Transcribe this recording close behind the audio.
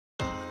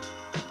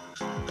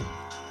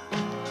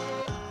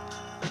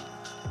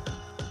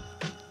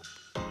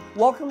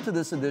Welcome to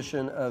this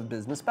edition of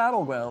Business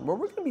Battleground, where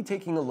we're going to be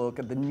taking a look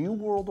at the new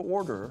world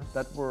order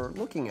that we're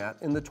looking at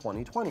in the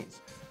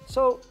 2020s.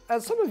 So,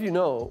 as some of you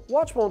know,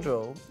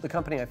 WatchMojo, the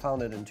company I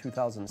founded in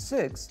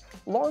 2006,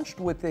 launched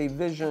with a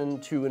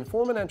vision to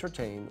inform and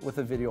entertain with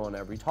a video on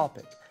every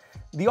topic.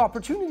 The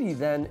opportunity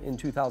then in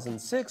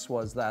 2006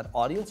 was that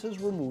audiences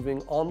were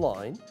moving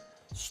online,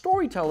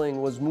 storytelling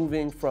was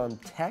moving from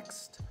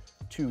text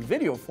to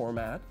video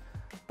format,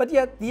 but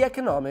yet the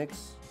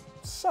economics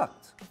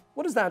sucked.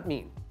 What does that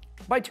mean?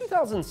 By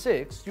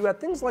 2006, you had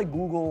things like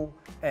Google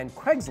and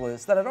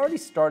Craigslist that had already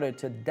started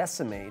to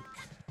decimate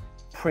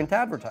print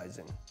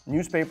advertising.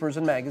 Newspapers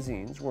and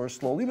magazines were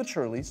slowly but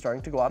surely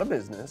starting to go out of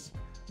business,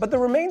 but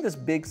there remained this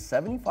big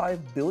 $75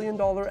 billion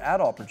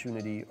ad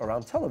opportunity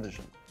around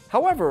television.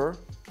 However,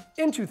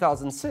 in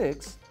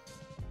 2006,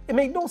 it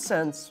made no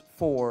sense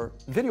for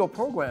video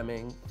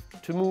programming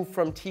to move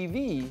from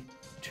TV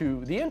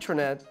to the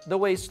internet the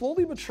way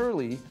slowly but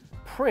surely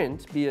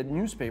print, be it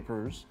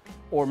newspapers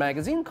or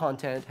magazine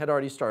content, had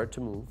already started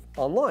to move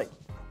online.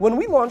 When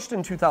we launched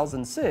in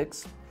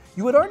 2006,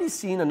 you had already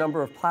seen a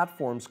number of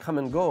platforms come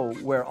and go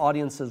where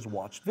audiences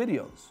watched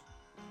videos.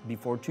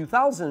 Before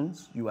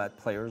 2000s, you had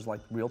players like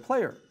Real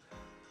Player.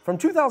 From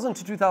 2000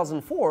 to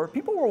 2004,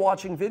 people were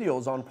watching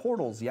videos on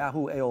portals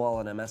Yahoo,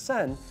 AOL, and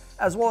MSN,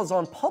 as well as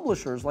on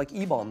publishers like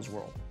eBaum's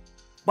World.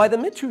 By the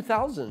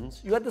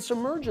mid-2000s, you had this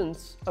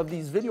emergence of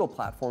these video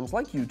platforms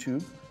like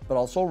YouTube, but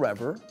also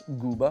Rever,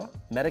 Gooba,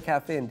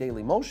 Metacafe, and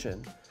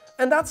Dailymotion,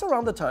 and that's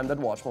around the time that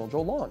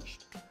WatchMojo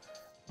launched.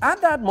 At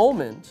that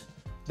moment,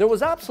 there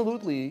was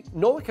absolutely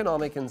no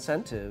economic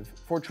incentive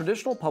for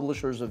traditional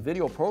publishers of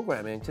video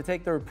programming to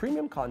take their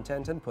premium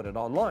content and put it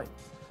online.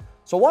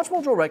 So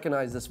WatchMojo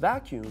recognized this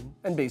vacuum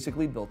and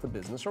basically built a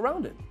business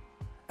around it.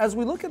 As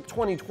we look at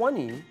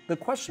 2020, the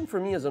question for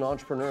me as an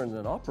entrepreneur and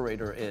an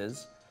operator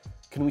is,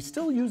 can we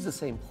still use the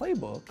same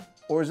playbook,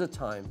 or is it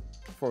time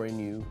for a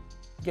new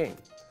game?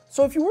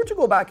 So if you were to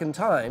go back in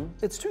time,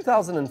 it's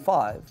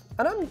 2005,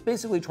 and I'm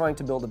basically trying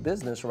to build a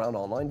business around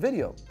online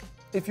video.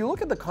 If you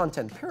look at the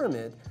content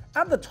pyramid,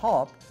 at the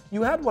top,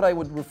 you had what I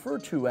would refer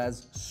to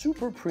as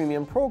super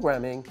premium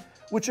programming,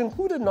 which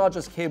included not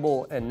just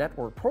cable and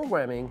network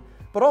programming,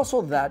 but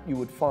also that you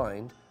would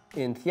find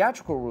in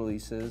theatrical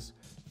releases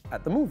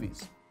at the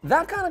movies.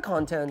 That kind of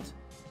content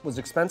was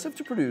expensive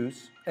to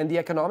produce, and the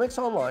economics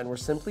online were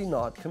simply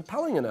not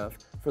compelling enough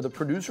for the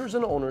producers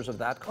and owners of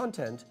that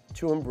content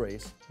to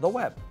embrace the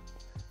web.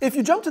 If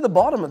you jump to the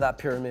bottom of that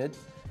pyramid,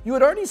 you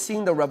had already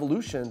seen the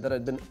revolution that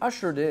had been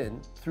ushered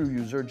in through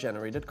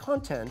user-generated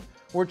content,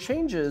 where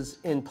changes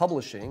in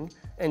publishing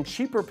and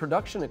cheaper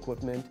production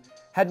equipment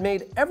had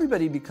made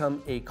everybody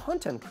become a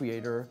content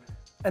creator,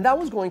 and that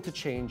was going to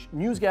change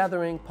news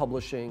gathering,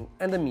 publishing,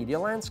 and the media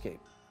landscape.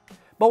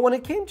 But when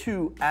it came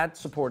to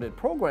ad-supported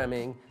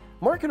programming,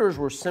 marketers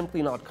were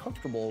simply not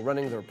comfortable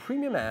running their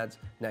premium ads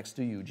next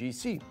to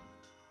UGC.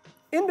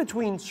 In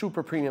between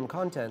super premium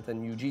content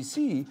and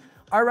UGC,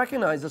 I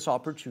recognized this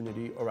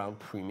opportunity around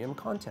premium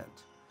content.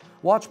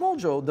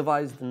 WatchMojo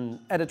devised an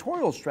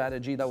editorial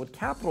strategy that would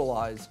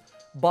capitalize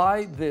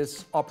by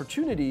this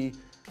opportunity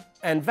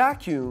and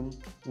vacuum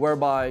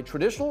whereby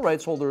traditional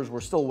rights holders were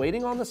still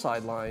waiting on the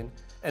sideline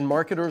and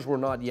marketers were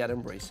not yet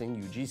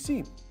embracing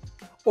UGC.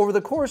 Over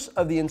the course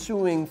of the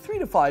ensuing 3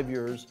 to 5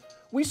 years,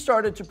 we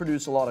started to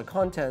produce a lot of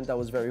content that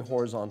was very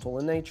horizontal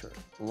in nature.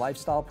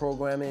 Lifestyle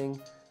programming,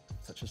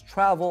 such as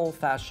travel,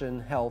 fashion,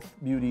 health,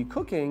 beauty,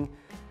 cooking.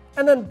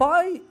 And then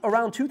by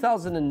around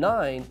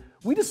 2009,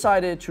 we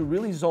decided to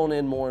really zone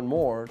in more and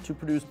more to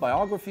produce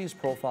biographies,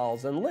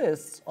 profiles, and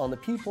lists on the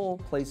people,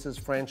 places,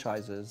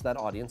 franchises that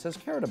audiences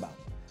cared about.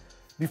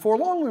 Before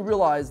long, we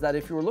realized that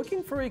if you were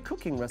looking for a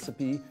cooking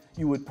recipe,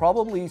 you would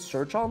probably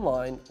search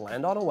online,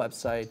 land on a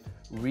website,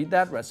 read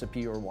that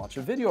recipe or watch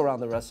a video around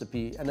the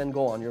recipe, and then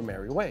go on your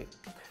merry way.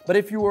 But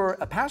if you were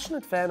a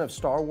passionate fan of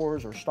Star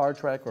Wars or Star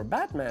Trek or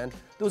Batman,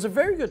 there was a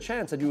very good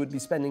chance that you would be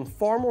spending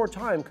far more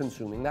time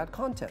consuming that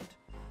content.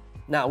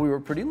 Now, we were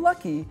pretty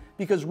lucky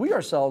because we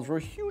ourselves were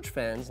huge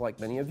fans, like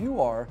many of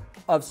you are,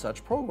 of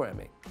such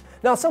programming.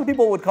 Now, some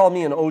people would call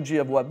me an OG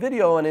of web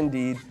video, and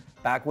indeed,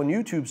 back when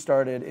YouTube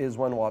started is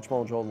when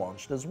WatchMojo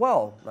launched as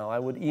well. Now, I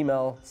would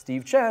email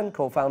Steve Chen,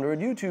 co-founder at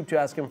YouTube, to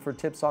ask him for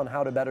tips on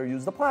how to better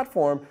use the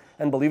platform,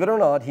 and believe it or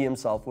not, he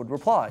himself would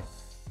reply.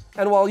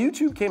 And while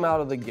YouTube came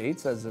out of the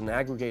gates as an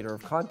aggregator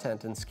of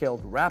content and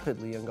scaled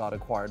rapidly and got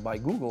acquired by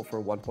Google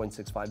for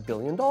 $1.65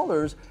 billion,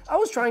 I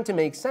was trying to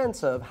make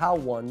sense of how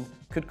one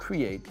could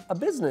create a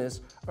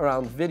business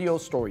around video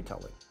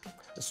storytelling.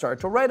 I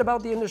started to write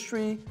about the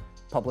industry,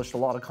 published a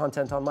lot of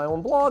content on my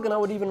own blog, and I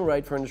would even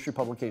write for industry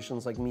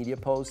publications like Media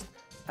Post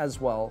as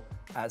well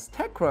as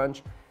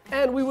TechCrunch.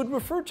 And we would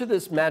refer to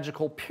this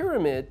magical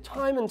pyramid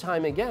time and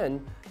time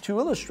again to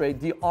illustrate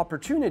the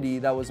opportunity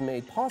that was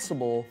made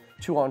possible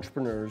to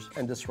entrepreneurs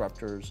and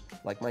disruptors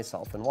like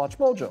myself and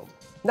WatchMojo.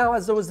 Now,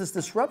 as there was this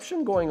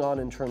disruption going on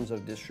in terms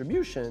of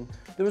distribution,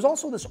 there was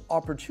also this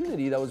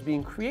opportunity that was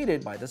being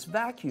created by this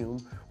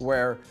vacuum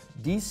where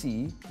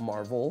DC,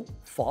 Marvel,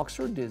 Fox,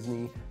 or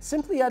Disney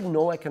simply had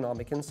no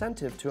economic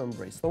incentive to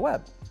embrace the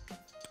web.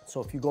 So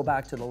if you go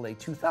back to the late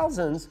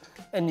 2000s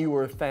and you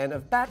were a fan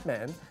of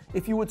Batman,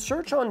 if you would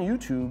search on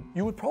YouTube,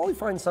 you would probably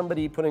find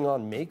somebody putting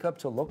on makeup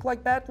to look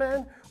like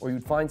Batman, or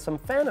you'd find some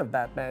fan of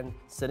Batman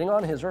sitting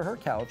on his or her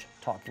couch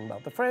talking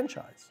about the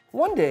franchise.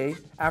 One day,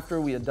 after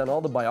we had done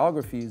all the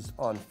biographies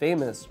on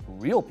famous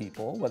real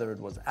people, whether it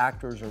was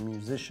actors or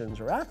musicians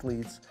or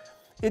athletes,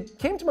 it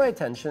came to my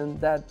attention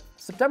that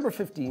September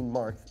 15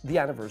 marked the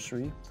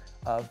anniversary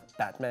of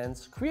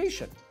Batman's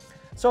creation.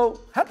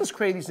 So had this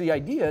crazy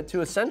idea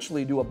to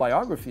essentially do a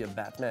biography of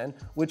Batman,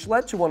 which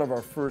led to one of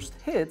our first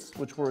hits,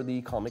 which were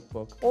the comic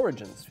book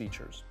Origins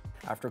features.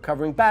 After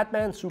covering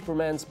Batman,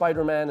 Superman,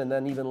 Spider-Man, and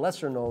then even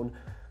lesser known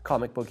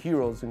comic book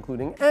heroes,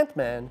 including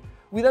Ant-Man,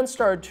 we then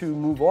started to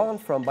move on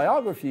from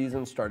biographies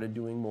and started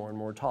doing more and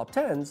more top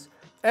 10s.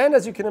 And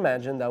as you can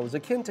imagine, that was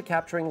akin to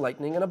capturing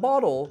lightning in a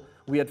bottle.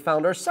 We had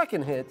found our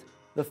second hit,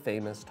 the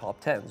famous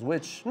top 10s,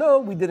 which no,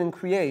 we didn't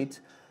create.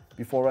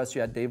 Before us,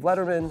 you had Dave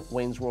Letterman,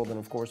 Wayne's World, and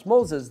of course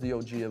Moses, the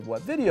OG of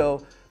web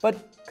video. But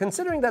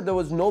considering that there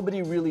was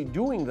nobody really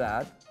doing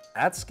that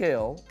at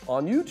scale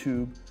on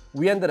YouTube,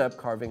 we ended up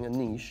carving a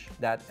niche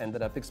that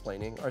ended up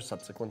explaining our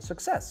subsequent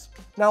success.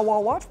 Now,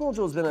 while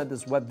WatchMojo has been at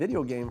this web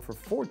video game for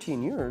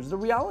 14 years, the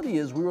reality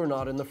is we were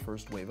not in the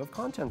first wave of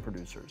content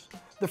producers.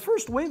 The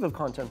first wave of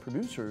content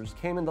producers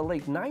came in the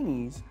late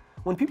 90s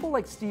when people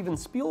like Steven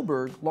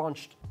Spielberg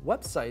launched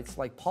websites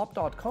like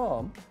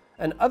pop.com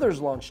and others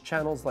launched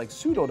channels like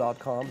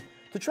pseudo.com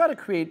to try to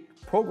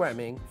create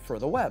programming for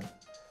the web.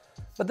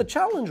 But the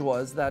challenge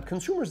was that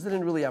consumers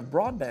didn't really have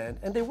broadband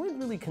and they weren't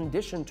really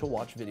conditioned to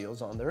watch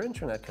videos on their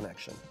internet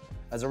connection.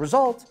 As a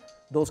result,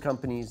 those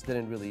companies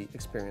didn't really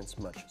experience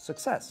much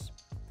success.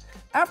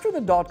 After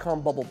the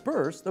dot-com bubble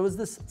burst, there was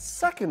this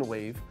second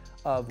wave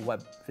of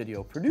web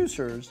video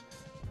producers,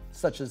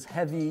 such as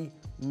Heavy,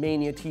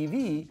 Mania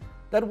TV,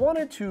 that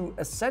wanted to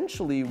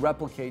essentially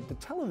replicate the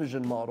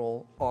television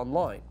model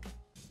online.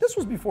 This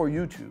was before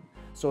YouTube,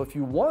 so if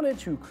you wanted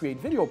to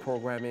create video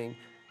programming,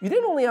 you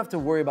didn't only have to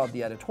worry about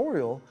the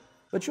editorial,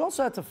 but you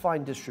also had to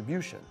find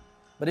distribution.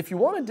 But if you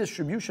wanted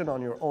distribution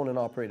on your own and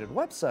operated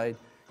website,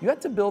 you had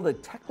to build a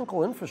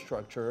technical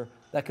infrastructure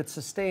that could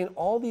sustain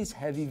all these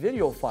heavy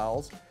video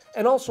files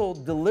and also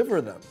deliver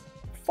them.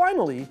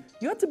 Finally,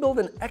 you had to build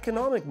an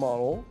economic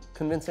model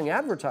convincing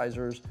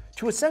advertisers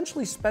to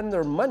essentially spend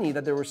their money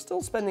that they were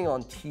still spending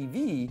on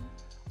TV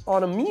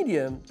on a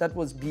medium that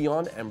was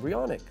beyond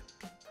embryonic.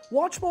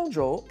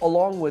 WatchMojo,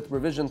 along with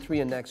Revision 3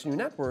 and Next New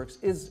Networks,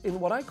 is in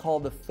what I call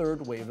the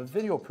third wave of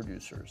video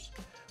producers.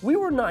 We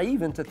were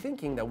naive into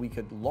thinking that we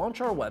could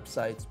launch our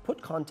websites,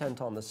 put content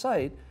on the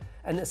site,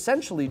 and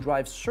essentially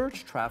drive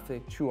search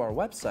traffic to our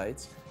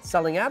websites,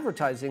 selling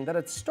advertising that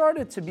had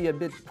started to be a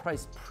bit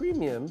price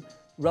premium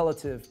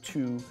relative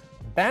to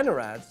banner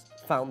ads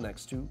found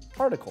next to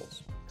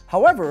articles.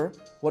 However,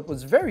 what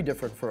was very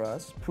different for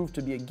us, proved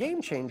to be a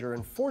game changer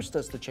and forced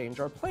us to change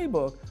our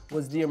playbook,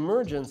 was the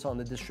emergence on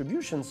the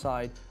distribution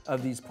side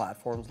of these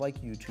platforms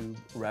like YouTube,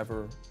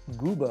 Rever,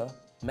 Gooba,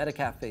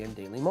 Metacafe, and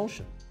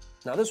Dailymotion.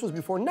 Now, this was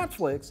before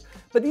Netflix,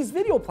 but these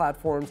video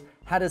platforms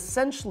had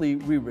essentially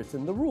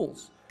rewritten the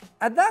rules.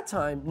 At that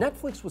time,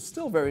 Netflix was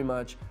still very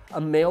much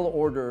a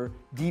mail-order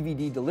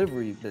DVD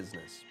delivery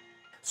business.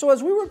 So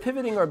as we were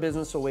pivoting our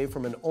business away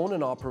from an owned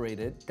and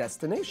operated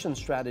destination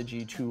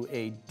strategy to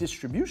a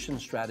distribution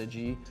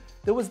strategy,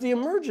 there was the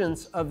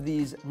emergence of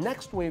these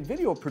next wave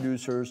video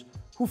producers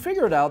who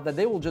figured out that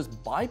they will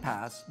just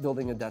bypass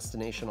building a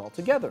destination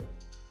altogether.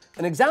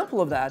 An example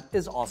of that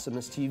is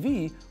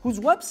AwesomenessTV, whose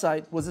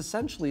website was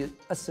essentially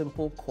a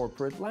simple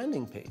corporate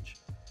landing page.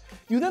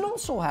 You then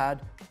also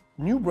had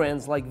new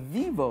brands like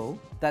Vivo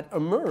that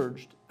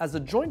emerged as a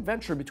joint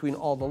venture between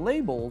all the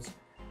labels,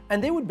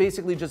 and they would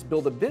basically just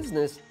build a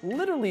business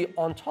literally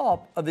on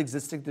top of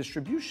existing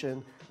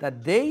distribution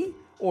that they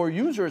or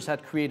users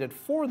had created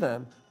for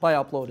them by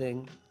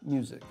uploading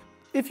music.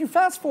 If you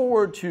fast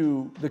forward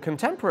to the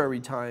contemporary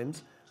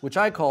times, which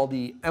I call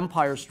the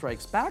Empire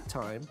Strikes Back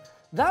time,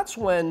 that's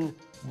when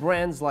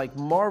brands like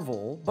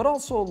Marvel, but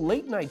also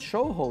late night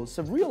show hosts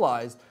have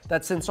realized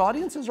that since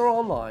audiences are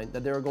online,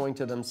 that they're going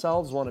to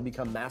themselves want to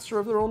become master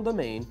of their own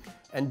domain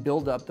and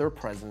build up their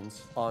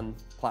presence on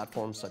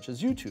platforms such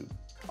as YouTube.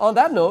 On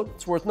that note,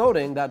 it's worth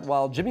noting that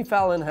while Jimmy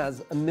Fallon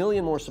has 1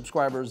 million more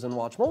subscribers than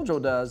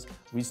WatchMojo does,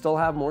 we still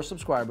have more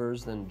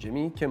subscribers than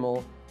Jimmy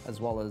Kimmel,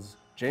 as well as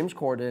James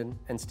Corden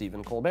and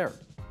Stephen Colbert.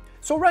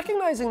 So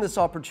recognizing this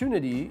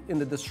opportunity in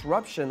the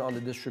disruption on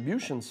the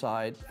distribution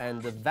side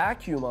and the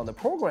vacuum on the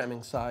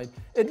programming side,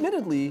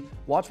 admittedly,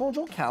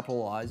 WatchMojo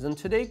capitalized and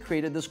today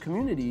created this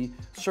community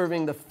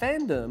serving the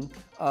fandom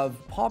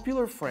of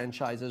popular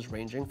franchises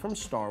ranging from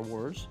Star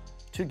Wars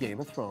to Game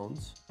of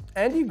Thrones.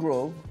 Andy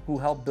Grove, who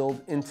helped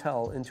build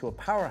Intel into a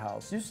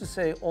powerhouse, used to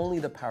say only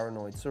the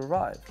paranoid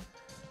survive.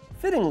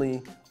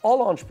 Fittingly,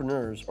 all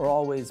entrepreneurs are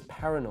always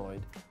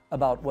paranoid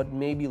about what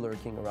may be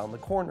lurking around the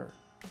corner.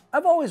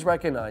 I've always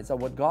recognized that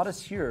what got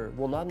us here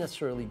will not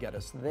necessarily get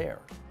us there.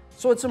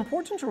 So it's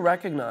important to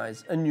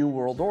recognize a new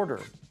world order.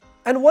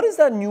 And what does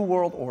that new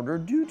world order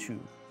do to?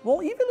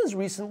 Well, even as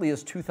recently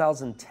as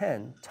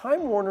 2010,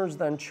 Time Warner's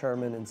then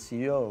chairman and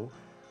CEO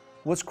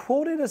was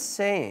quoted as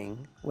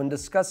saying, when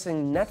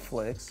discussing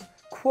Netflix,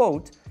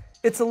 quote,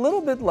 "It's a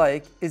little bit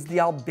like, is the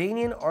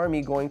Albanian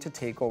army going to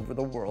take over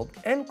the world?"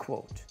 End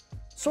quote.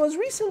 So as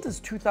recent as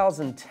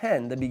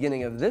 2010, the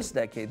beginning of this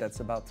decade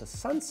that's about to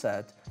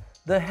sunset,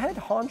 the head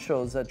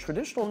honchos at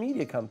traditional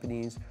media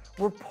companies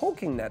were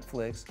poking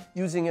Netflix,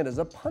 using it as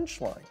a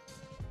punchline.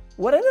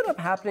 What ended up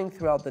happening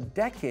throughout the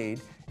decade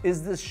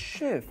is this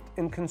shift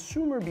in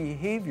consumer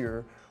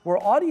behavior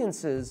where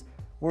audiences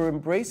were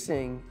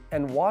embracing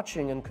and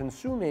watching and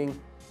consuming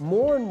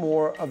more and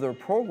more of their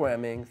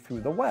programming through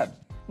the web.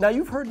 Now,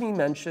 you've heard me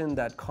mention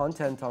that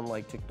content,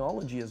 unlike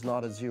technology, is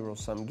not a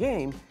zero-sum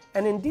game,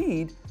 and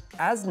indeed,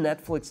 as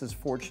Netflix's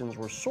fortunes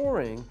were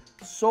soaring,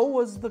 so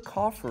was the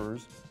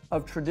coffers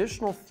of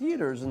traditional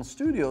theaters and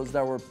studios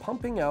that were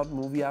pumping out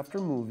movie after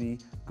movie,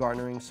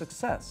 garnering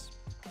success.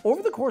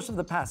 Over the course of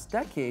the past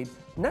decade,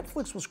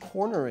 Netflix was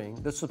cornering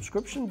the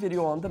subscription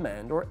video on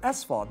demand, or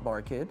SVOD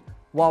market,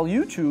 while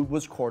YouTube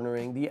was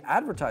cornering the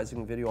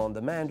advertising video on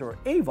demand, or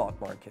AVOD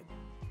market.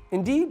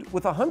 Indeed,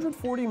 with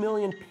 140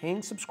 million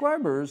paying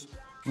subscribers,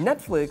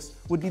 Netflix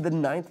would be the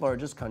 9th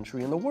largest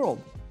country in the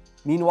world.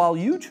 Meanwhile,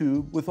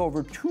 YouTube, with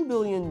over 2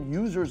 billion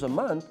users a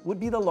month, would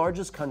be the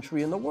largest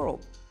country in the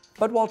world.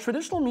 But while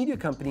traditional media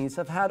companies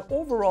have had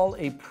overall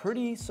a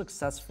pretty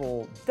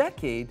successful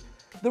decade,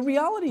 the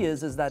reality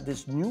is that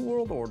this new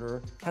world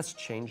order has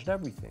changed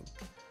everything.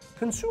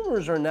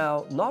 Consumers are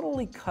now not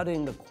only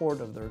cutting the cord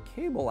of their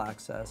cable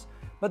access,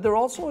 but they're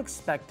also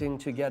expecting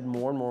to get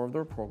more and more of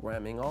their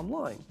programming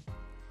online.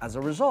 As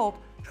a result,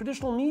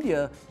 traditional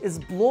media is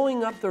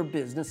blowing up their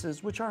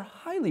businesses, which are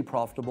highly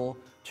profitable,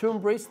 to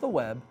embrace the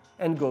web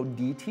and go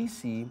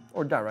DTC,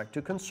 or direct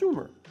to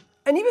consumer.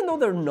 And even though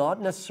they're not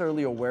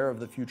necessarily aware of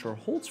the future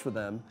holds for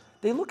them,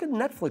 they look at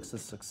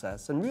Netflix's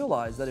success and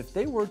realize that if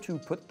they were to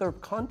put their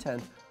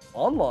content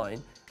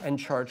online and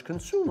charge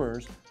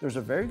consumers, there's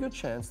a very good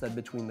chance that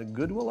between the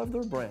goodwill of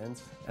their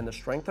brands and the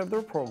strength of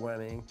their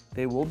programming,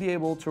 they will be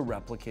able to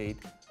replicate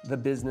the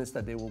business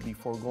that they will be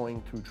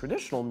foregoing through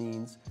traditional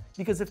means,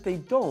 because if they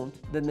don't,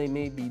 then they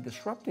may be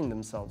disrupting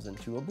themselves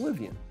into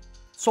oblivion.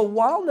 So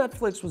while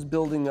Netflix was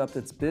building up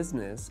its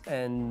business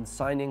and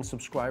signing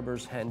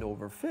subscribers hand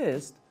over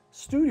fist,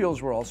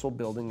 studios were also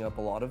building up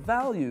a lot of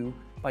value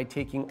by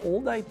taking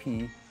old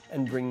IP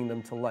and bringing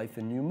them to life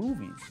in new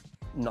movies.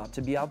 Not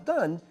to be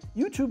outdone,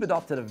 YouTube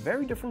adopted a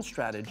very different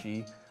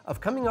strategy of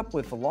coming up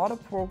with a lot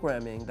of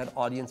programming that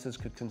audiences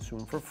could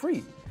consume for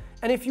free.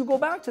 And if you go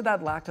back to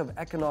that lack of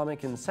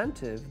economic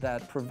incentive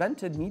that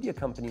prevented media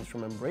companies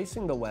from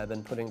embracing the web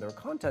and putting their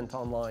content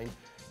online,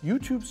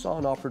 YouTube saw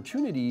an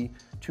opportunity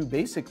to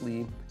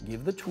basically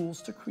give the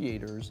tools to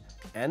creators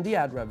and the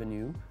ad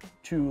revenue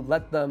to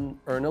let them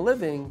earn a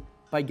living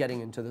by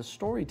getting into the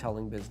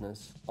storytelling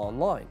business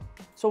online.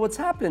 So what's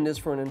happened is,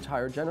 for an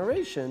entire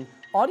generation,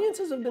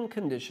 audiences have been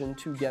conditioned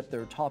to get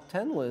their top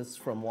 10 lists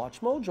from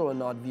WatchMojo and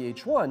not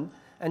VH1,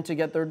 and to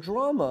get their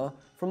drama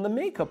from the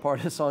makeup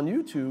artists on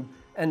YouTube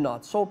and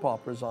not soap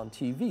operas on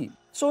TV.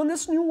 So in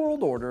this new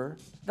world order,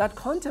 that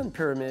content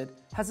pyramid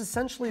has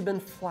essentially been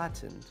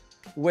flattened,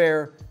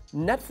 where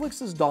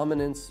Netflix's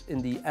dominance in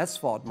the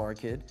SVOD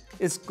market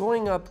is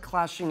going up,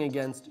 clashing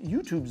against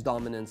YouTube's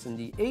dominance in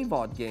the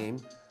AVOD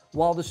game,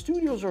 while the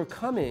studios are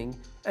coming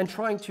and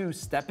trying to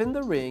step in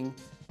the ring,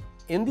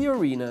 in the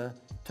arena,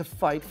 to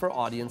fight for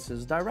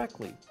audiences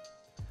directly.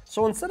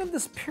 So instead of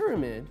this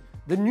pyramid,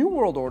 the new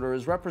world order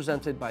is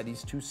represented by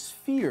these two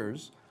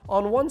spheres.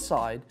 On one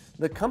side,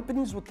 the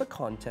companies with the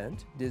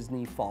content,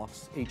 Disney,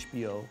 Fox,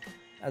 HBO,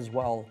 as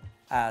well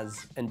as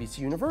NBC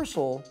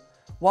Universal,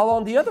 while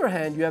on the other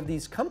hand, you have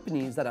these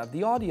companies that have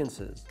the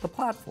audiences, the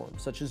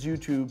platforms, such as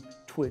YouTube,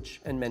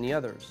 Twitch, and many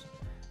others.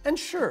 And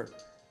sure,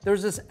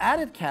 there's this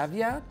added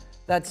caveat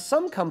that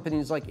some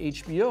companies like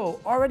HBO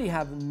already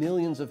have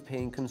millions of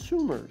paying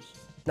consumers.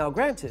 Now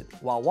granted,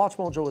 while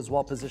WatchMojo is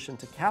well positioned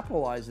to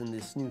capitalize in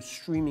this new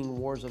streaming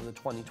wars of the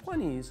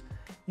 2020s,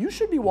 you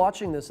should be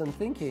watching this and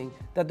thinking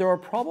that there are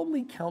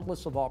probably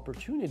countless of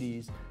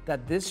opportunities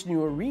that this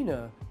new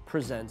arena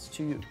presents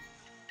to you.